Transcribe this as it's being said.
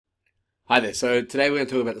Hi there, so today we're going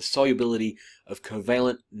to talk about the solubility of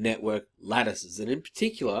covalent network lattices, and in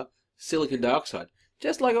particular, silicon dioxide,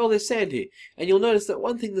 just like all this sand here. And you'll notice that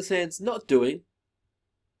one thing the sand's not doing,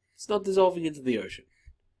 it's not dissolving into the ocean.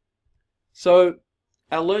 So,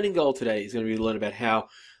 our learning goal today is going to be to learn about how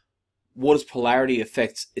water's polarity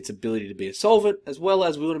affects its ability to be a solvent, as well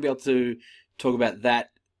as we want to be able to talk about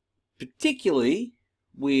that, particularly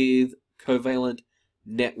with covalent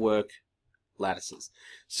network lattices.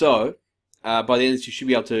 So, by the end of this, you should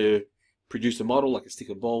be able to produce a model, like a stick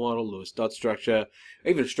and ball model, Lewis dot structure, or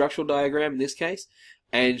even a structural diagram in this case,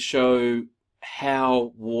 and show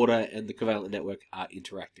how water and the covalent network are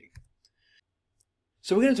interacting.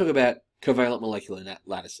 So we're going to talk about covalent molecular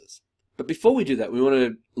lattices. But before we do that, we want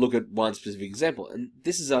to look at one specific example, and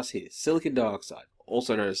this is us here, silicon dioxide,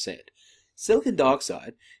 also known as sand. Silicon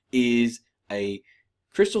dioxide is a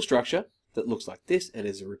crystal structure that looks like this and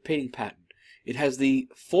is a repeating pattern. It has the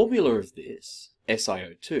formula of this,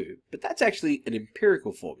 SiO2, but that's actually an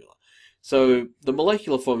empirical formula. So the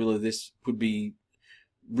molecular formula of this would be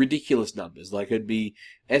ridiculous numbers, like it'd be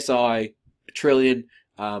Si, a trillion,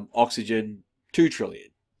 oxygen, 2 trillion.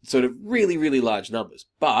 Sort of really, really large numbers.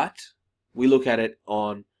 But we look at it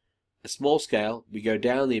on a small scale, we go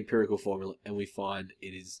down the empirical formula, and we find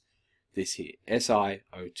it is this here,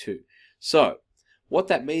 SiO2. So what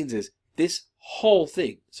that means is this whole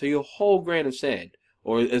thing, so your whole grain of sand,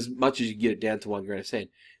 or as much as you get it down to 1 grain of sand,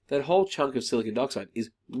 that whole chunk of silicon dioxide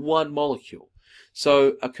is one molecule.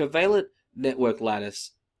 So a covalent network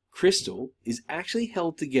lattice crystal is actually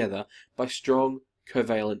held together by strong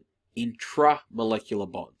covalent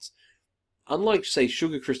intramolecular bonds. Unlike, say,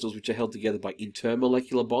 sugar crystals, which are held together by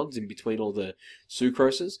intermolecular bonds in between all the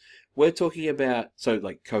sucroses, we're talking about, so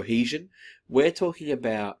like cohesion, we're talking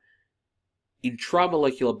about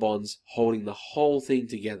intramolecular bonds holding the whole thing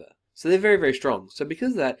together. So they're very, very strong. So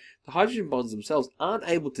because of that, the hydrogen bonds themselves aren't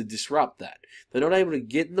able to disrupt that. They're not able to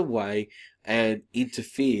get in the way and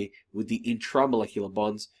interfere with the intramolecular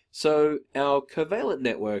bonds. So our covalent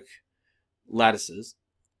network lattices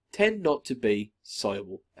tend not to be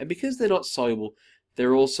soluble. And because they're not soluble,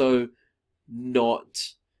 they're also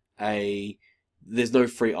not there's no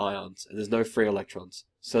free ions and there's no free electrons.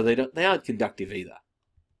 So they aren't conductive either.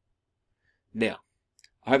 Now,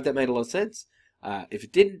 I hope that made a lot of sense. If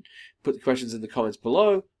it didn't, put the questions in the comments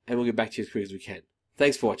below, and we'll get back to you as quick as we can.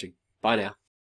 Thanks for watching. Bye now.